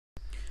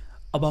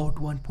About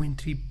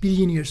 1.3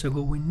 billion years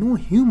ago, when no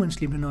humans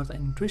lived on Earth,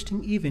 an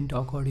interesting event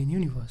occurred in the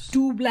universe.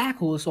 Two black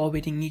holes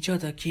orbiting each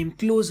other came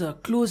closer,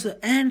 closer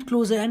and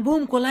closer, and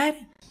boom,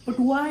 collided. But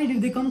why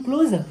did they come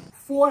closer?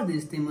 For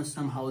this, they must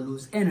somehow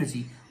lose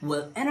energy.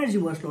 Well, energy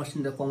was lost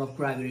in the form of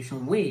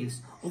gravitational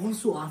waves.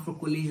 Also, after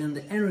collision,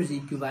 the energy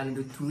equivalent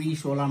to 3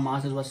 solar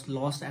masses was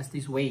lost as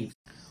these waves.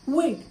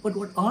 Wait, but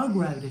what are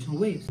gravitational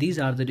waves? These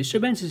are the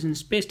disturbances in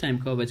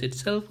space-time curvature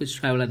itself which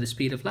travel at the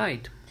speed of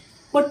light.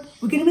 But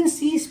we can even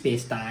see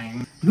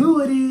space-time. No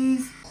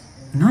worries.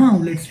 Now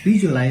let's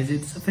visualize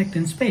its effect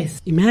in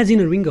space. Imagine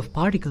a ring of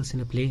particles in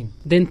a plane.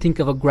 Then think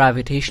of a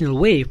gravitational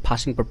wave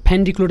passing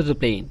perpendicular to the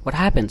plane. What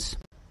happens?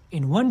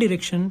 In one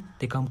direction,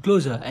 they come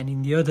closer, and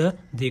in the other,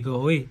 they go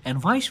away,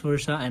 and vice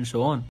versa, and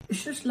so on.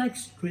 It's just like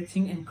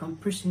stretching and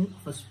compressing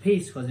of a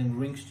space causing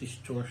rings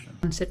distortion.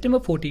 On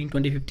September 14,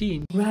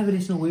 2015,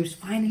 gravitational waves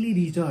finally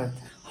reached Earth.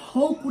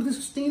 How could they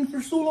sustain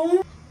for so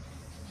long?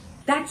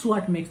 That's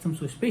what makes them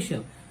so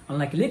special.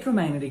 Unlike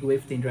electromagnetic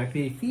waves, they interact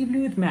very feebly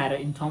with matter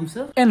in terms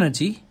of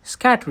energy,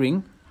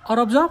 scattering, or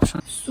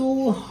absorption.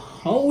 So,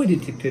 how we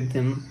detected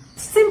them?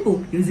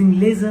 Simple, using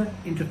laser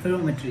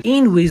interferometry,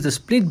 in which the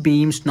split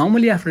beams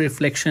normally after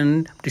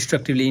reflection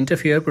destructively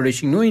interfere,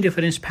 producing no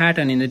interference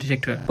pattern in the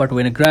detector. But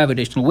when a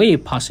gravitational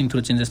wave passing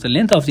through changes the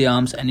length of the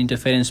arms, an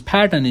interference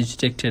pattern is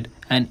detected,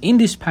 and in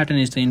this pattern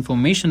is the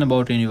information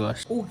about the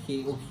universe.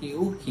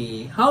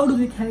 Okay. How do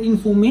we carry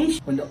information?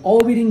 When the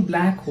orbiting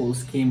black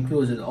holes came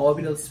closer, the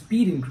orbital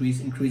speed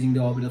increased, increasing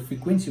the orbital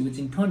frequency, which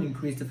in turn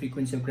increased the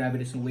frequency of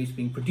gravitational waves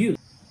being produced.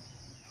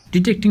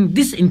 Detecting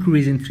this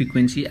increase in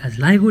frequency, as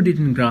LIGO did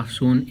in graph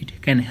zone,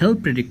 it can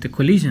help predict the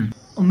collision.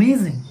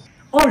 Amazing!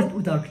 Earth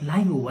without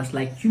LIGO was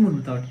like human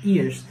without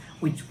ears,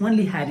 which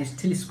only had its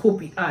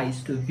telescopic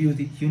eyes to view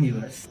the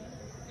universe.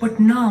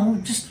 But now,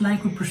 just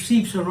like we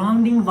perceive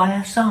surrounding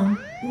via sound,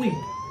 wait,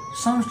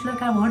 sounds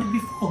like I've heard it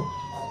before.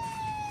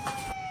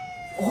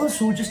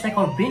 Also, just like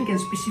our brain can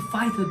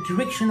specify the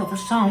direction of a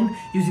sound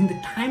using the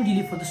time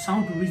delay for the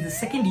sound to reach the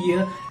second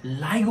ear,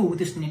 LIGO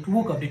with its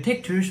network of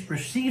detectors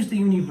perceives the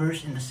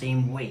universe in the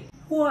same way.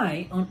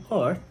 Why on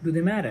earth do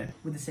they matter?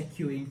 With the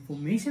secure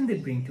information they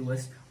bring to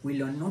us,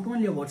 we learn not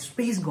only about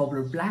space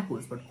gobbler black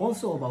holes, but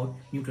also about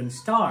neutron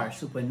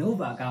stars,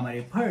 supernova, gamma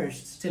ray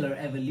bursts, stellar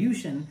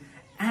evolution,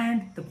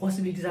 and the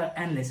possibilities are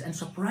endless. And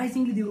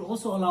surprisingly, they will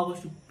also allow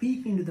us to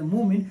peek into the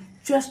moment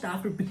just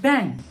after Big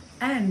Bang.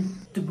 And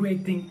the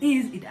great thing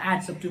is, it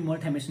adds up to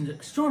multi-dimensional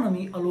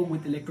astronomy along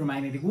with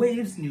electromagnetic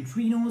waves,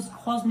 neutrinos,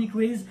 cosmic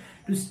rays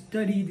to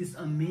study this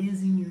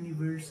amazing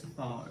universe of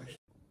ours.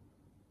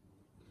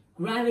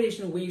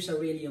 Gravitational waves are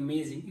really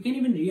amazing. You can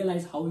even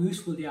realize how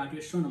useful they are to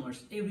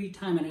astronomers. Every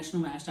time an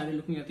astronomer has started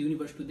looking at the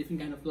universe through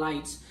different kind of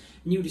lights,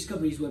 new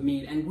discoveries were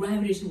made, and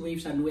gravitational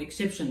waves are no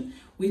exception.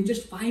 Within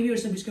just 5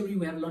 years of discovery,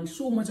 we have learned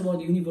so much about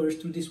the universe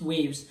through these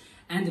waves,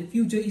 and the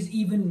future is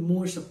even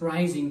more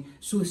surprising.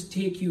 So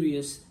stay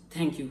curious.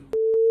 Thank you.